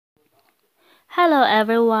Hello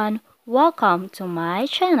everyone, welcome to my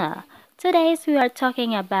channel. Today we are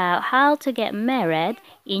talking about how to get married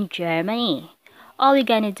in Germany. All you're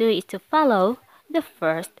gonna do is to follow the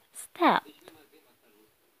first step.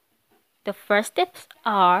 The first steps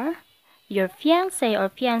are your fiancé or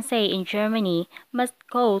fiancée in Germany must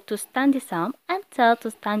go to Standesamt and tell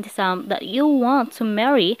to Standesamt that you want to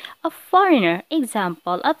marry a foreigner,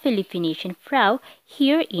 example a Filipination Frau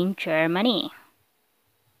here in Germany.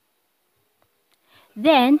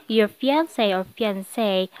 Then your fiancé or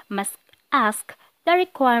fiancée must ask the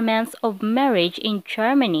requirements of marriage in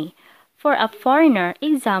Germany for a foreigner,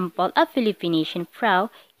 example a Filipination Frau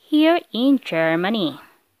here in Germany.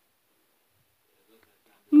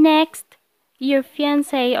 Next, your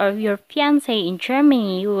fiancé or your fiancée in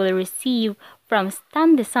Germany will receive from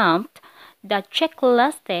Standesamt the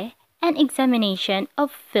checkliste and examination of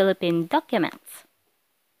Philippine documents.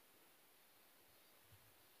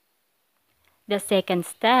 The second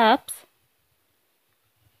steps,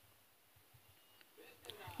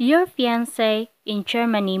 your fiancé in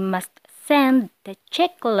Germany must send the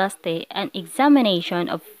checklist and examination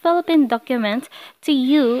of Philippine documents to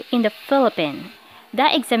you in the Philippines.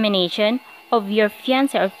 The examination of your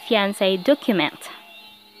fiancé or fiancée document.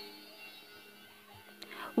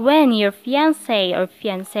 When your fiancé or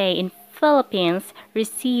fiancée in Philippines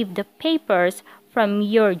receive the papers from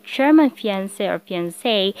your German fiancé or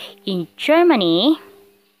fiancée in Germany,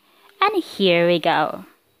 and here we go.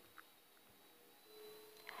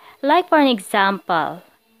 Like for an example,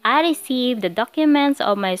 I received the documents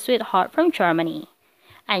of my sweetheart from Germany,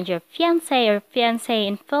 and your fiancé or fiancée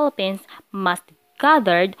in Philippines must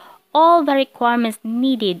gather all the requirements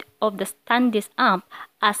needed of the Standesamt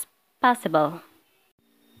as possible.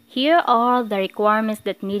 Here are the requirements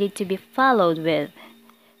that needed to be followed with.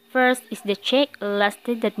 First is the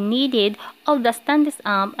checklist that needed of the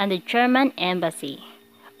Standesamt and the German embassy.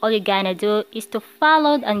 All you gonna do is to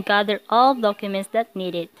follow and gather all documents that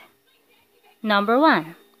needed. Number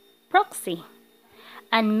 1. Proxy.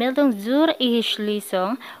 Anmeldung zur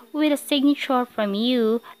Eheschließung with a signature from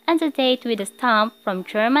you and the date with a stamp from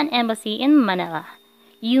German embassy in Manila.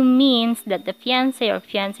 You means that the fiancé or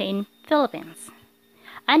fiancée in Philippines.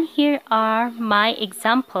 And here are my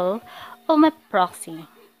example of my proxy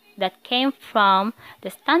that came from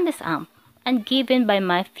the Standesamt and given by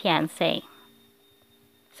my fiancé.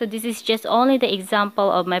 So this is just only the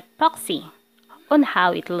example of my proxy on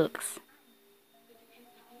how it looks.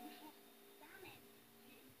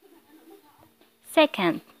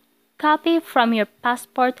 Second, copy from your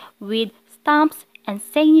passport with stamps and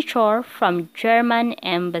signature from German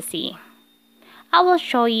embassy. I will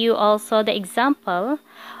show you also the example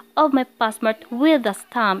of my passport with the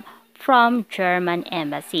stamp from German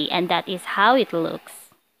embassy, and that is how it looks.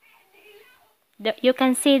 You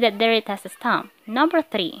can see that there it has a stamp. Number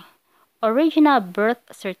 3, original birth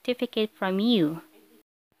certificate from you.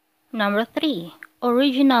 Number 3,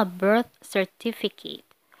 original birth certificate.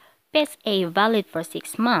 PSA valid for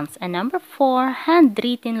 6 months. And number 4,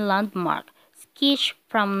 handwritten landmark. Sketch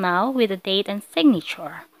from now with a date and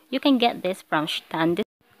signature. You can get this from Standesamt.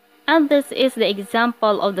 And this is the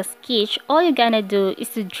example of the sketch. All you're gonna do is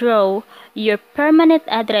to draw your permanent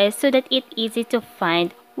address so that it's easy to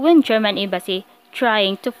find when German embassy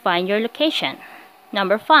trying to find your location.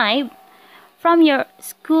 Number 5, from your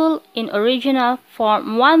school in original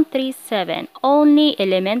form 137, only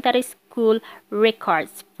elementary school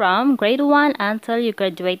records from grade 1 until you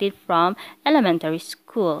graduated from elementary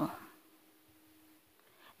school.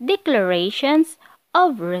 Declarations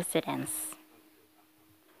of residence.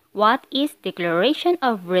 What is declaration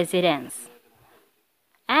of residence?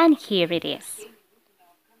 And here it is.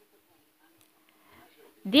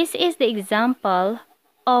 This is the example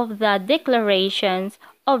of the declarations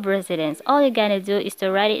of residence. All you're gonna do is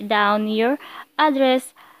to write it down your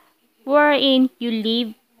address wherein you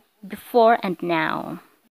live before and now.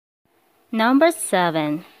 Number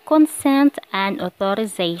 7, consent and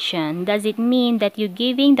authorization. Does it mean that you're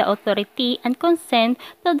giving the authority and consent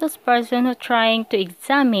to those person who are trying to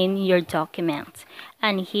examine your documents?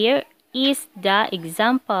 And here is the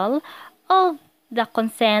example of the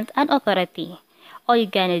consent and authority. All you're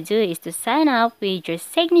gonna do is to sign up with your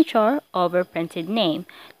signature over printed name.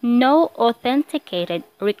 No authenticated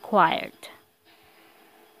required.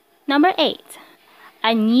 Number 8,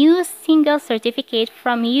 a new single certificate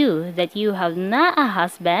from you that you have not a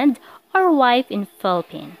husband or wife in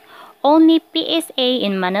Philippines. Only PSA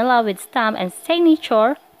in Manila with stamp and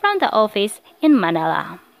signature from the office in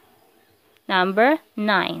Manila. Number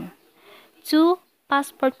 9, 2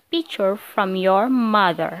 passport picture from your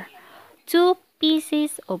mother. 2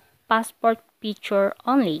 pieces of passport picture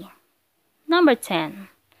only. Number 10.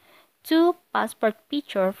 2 passport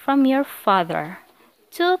picture from your father.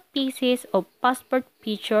 2 pieces of passport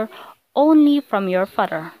picture only from your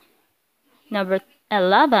father. Number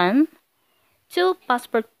 11. 2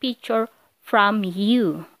 passport picture from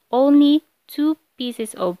you. Only 2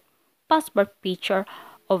 pieces of passport picture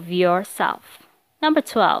of yourself. Number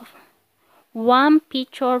 12. 1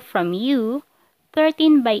 picture from you,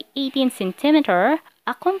 13 by 18 centimeter,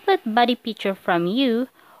 a complete body picture from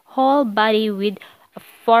you, whole body with a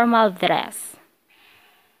formal dress.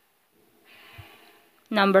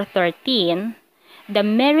 Number 13. The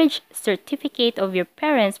marriage certificate of your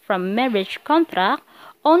parents from marriage contract,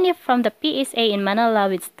 only from the PSA in Manila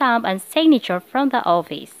with stamp and signature from the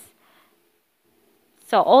office.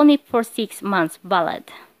 So only for 6 months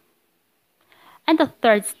valid. And the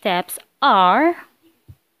third steps are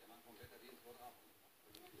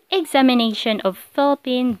examination of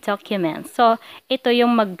Philippine documents. So ito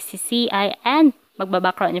yung mag-CCI and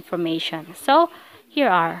magba-background information. So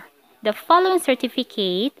here are the following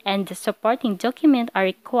certificate and the supporting document are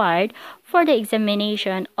required for the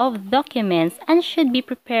examination of documents and should be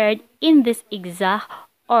prepared in this exact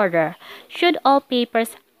order. Should all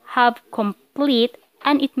papers have complete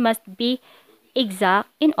and it must be exact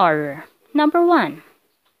in order. Number 1.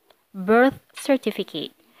 Birth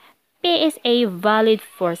certificate. PSA valid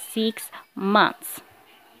for 6 months.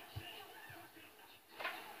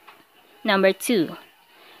 Number 2.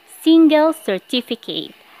 Single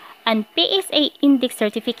certificate and PSA index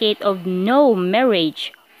certificate of no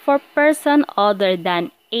marriage for person other than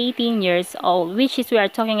 18 years old, which is we are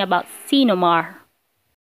talking about CINOMAR.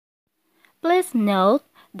 Please note,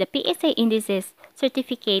 the PSA indices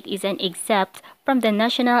certificate is an exempt from the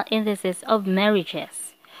national indices of marriages.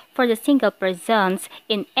 For the single persons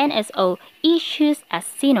in NSO issues as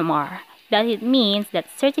CINOMAR, that it means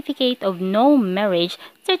that certificate of no marriage,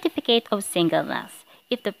 certificate of singleness.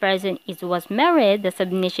 If the person was married, the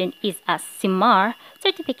submission is as CIMAR,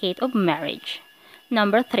 certificate of marriage.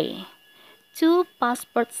 Number 3. 2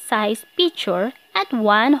 passport size picture and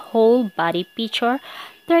 1 whole body picture,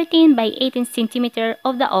 13 by 18 centimeter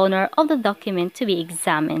of the owner of the document to be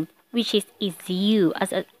examined, which is you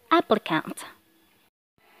as an applicant.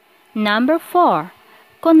 Number 4.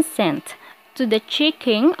 Consent to the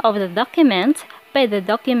checking of the document by the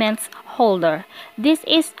document's holder. This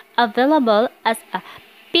is available as a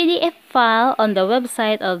PDF file on the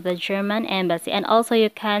website of the German embassy, and also you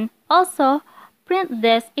can also print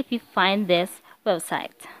this if you find this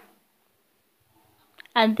website.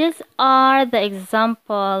 And these are the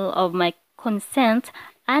example of my consent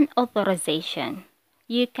and authorization.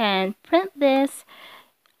 You can print this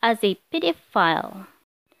as a PDF file.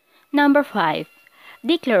 Number 5.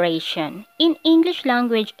 Declaration. In English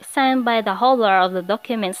language, signed by the holder of the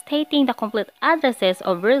document stating the complete addresses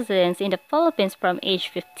of residence in the Philippines from age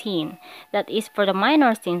 15, that is for the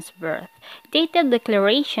minor since birth. Dated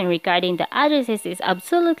declaration regarding the addresses is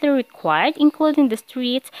absolutely required, including the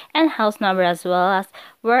streets and house number as well as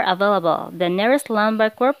where available. The nearest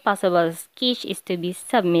landmark where possible sketch is to be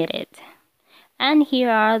submitted. And here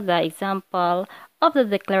are the example of the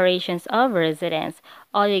declarations of residence.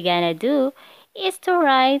 All you're gonna do is to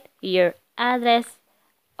write your address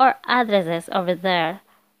or addresses over there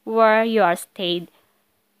where you are stayed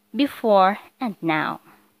before and now.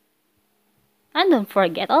 And don't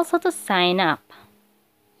forget also to sign up.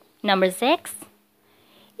 Number 6.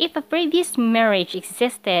 If a previous marriage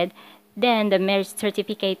existed, then the marriage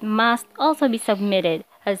certificate must also be submitted,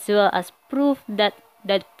 as well as proof that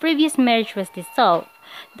the previous marriage was dissolved,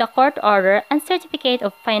 the court order and certificate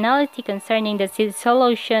of finality concerning the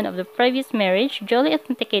dissolution of the previous marriage duly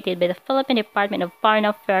authenticated by the Philippine Department of Foreign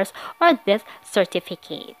Affairs, or death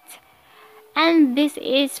certificate. And this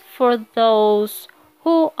is for those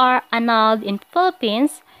who are annulled in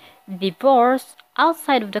Philippines, divorce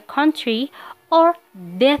outside of the country, or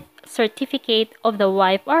death certificate of the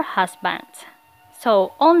wife or husband.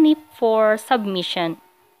 So only for submission.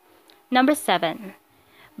 Number 7.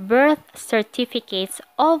 Birth certificate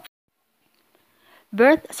of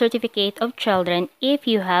children if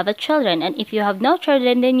you have a children, and if you have no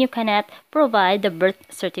children, then you cannot provide the birth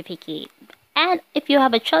certificate. And if you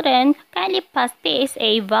have a children, kindly pass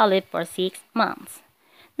PSA valid for 6 months.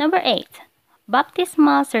 Number 8.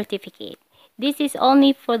 Baptismal certificate. This is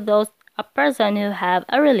only for a person who have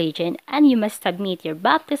a religion, and you must submit your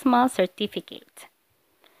baptismal certificate.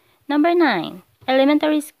 Number 9.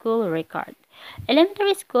 Elementary school record.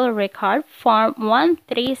 Elementary school record Form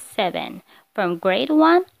 137 from grade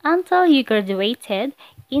 1 until you graduated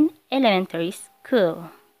in elementary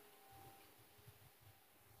school.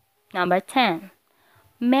 Number 10.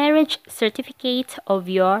 marriage certificate of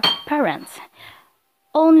your parents.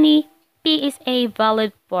 Only PSA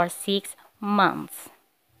valid for 6 months.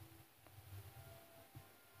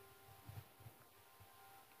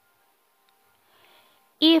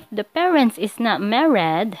 If the parents is not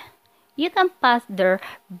married, you can pass their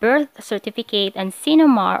birth certificate, and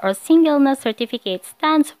CINOMAR or singleness certificate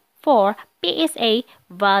stands for PSA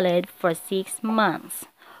valid for 6 months.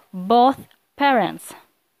 Both parents.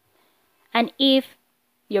 And if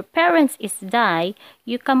your parents is die,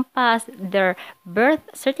 you can pass their birth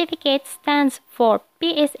certificate stands for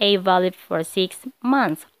PSA valid for 6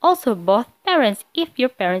 months. Also both parents if your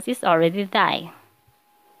parents is already die.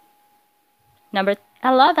 Number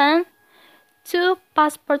 11. 2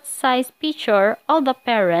 passport size picture of the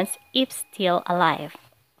parents if still alive.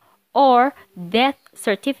 Or death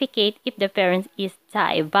certificate if the parents is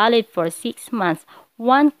die, valid for 6 months,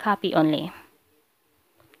 1 copy only.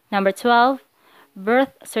 Number 12.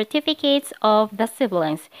 Birth certificates of the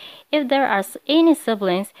siblings. If there are any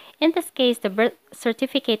siblings, in this case the birth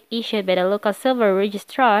certificate issued by the local civil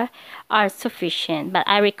registrar are sufficient, but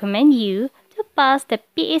I recommend you to pass the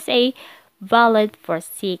PSA valid for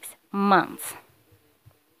 6 months.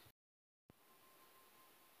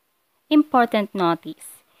 Important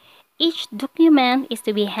notice. Each document is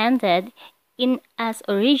to be handed in as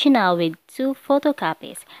original with 2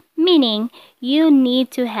 photocopies, meaning you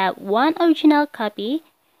need to have 1 original copy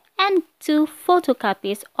and 2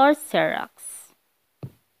 photocopies or Xerox.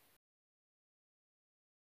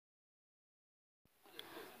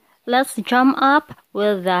 Let's jump up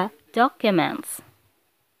with the documents.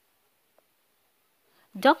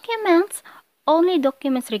 Documents. Only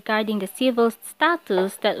documents regarding the civil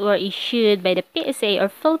status that were issued by the PSA or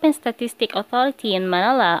Philippine Statistic Authority in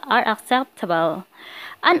Manila are acceptable.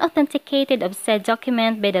 Unauthenticated of said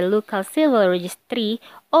document by the local civil registry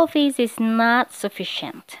office is not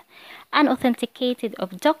sufficient. Unauthenticated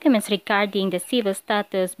of documents regarding the civil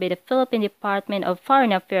status by the Philippine Department of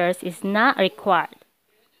Foreign Affairs is not required.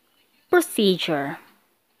 Procedure.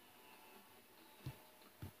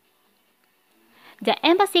 The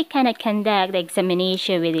embassy cannot conduct the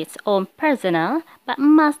examination with its own personnel, but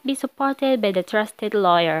must be supported by the trusted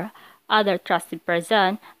lawyer, other trusted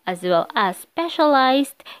person, as well as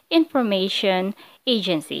specialized information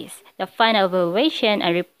agencies. The final evaluation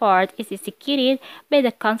and report is executed by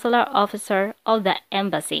the consular officer of the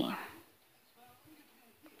embassy.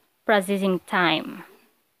 Processing time.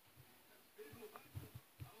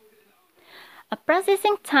 A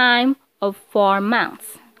processing time of 4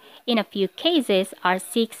 months. In a few cases,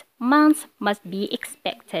 6 months must be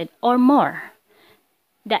expected or more.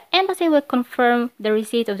 The embassy will confirm the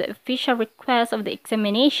receipt of the official request of the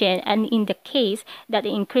examination, and in the case that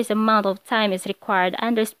the increased amount of time is required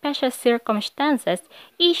under special circumstances,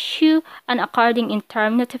 issue an according in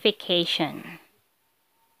term notification.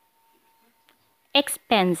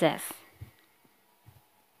 Expenses.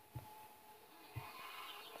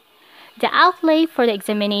 The outlay for the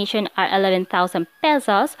examination are 11,000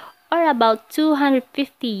 pesos or about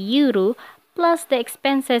 250 euro plus the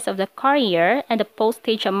expenses of the courier and the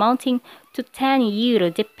postage amounting to 10 euro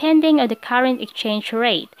depending on the current exchange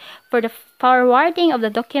rate for the forwarding of the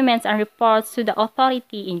documents and reports to the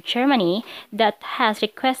authority in Germany that has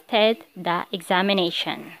requested the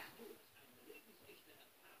examination.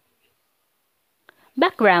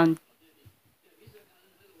 Background.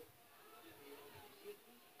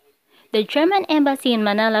 The German embassy in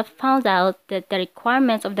Manila found out that the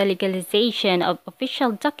requirements of the legalization of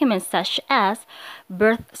official documents such as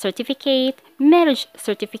birth certificate, marriage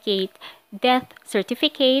certificate, death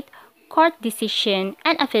certificate, court decision,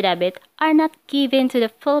 and affidavit are not given to the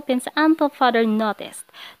Philippines until further notice.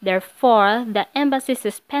 Therefore, the embassy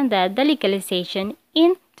suspended the legalization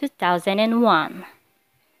in 2001.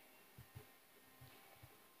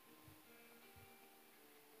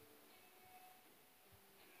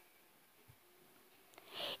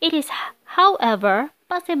 It is, however,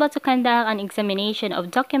 possible to conduct an examination of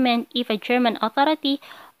document if a German authority,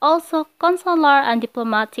 also consular and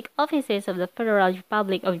diplomatic offices of the Federal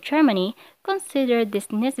Republic of Germany, consider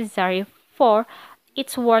this necessary for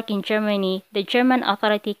its work in Germany. The German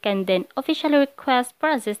authority can then officially request for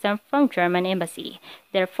assistance from German embassy.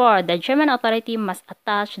 Therefore, the German authority must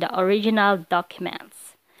attach the original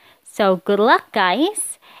documents. So good luck,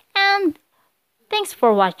 guys, and thanks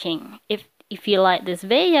for watching. If you like this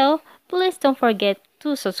video, please don't forget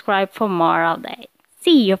to subscribe for more updates.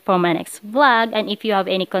 See you for my next vlog, and if you have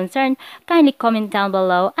any concern, kindly comment down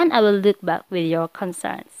below and I will look back with your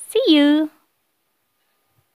concerns. See you!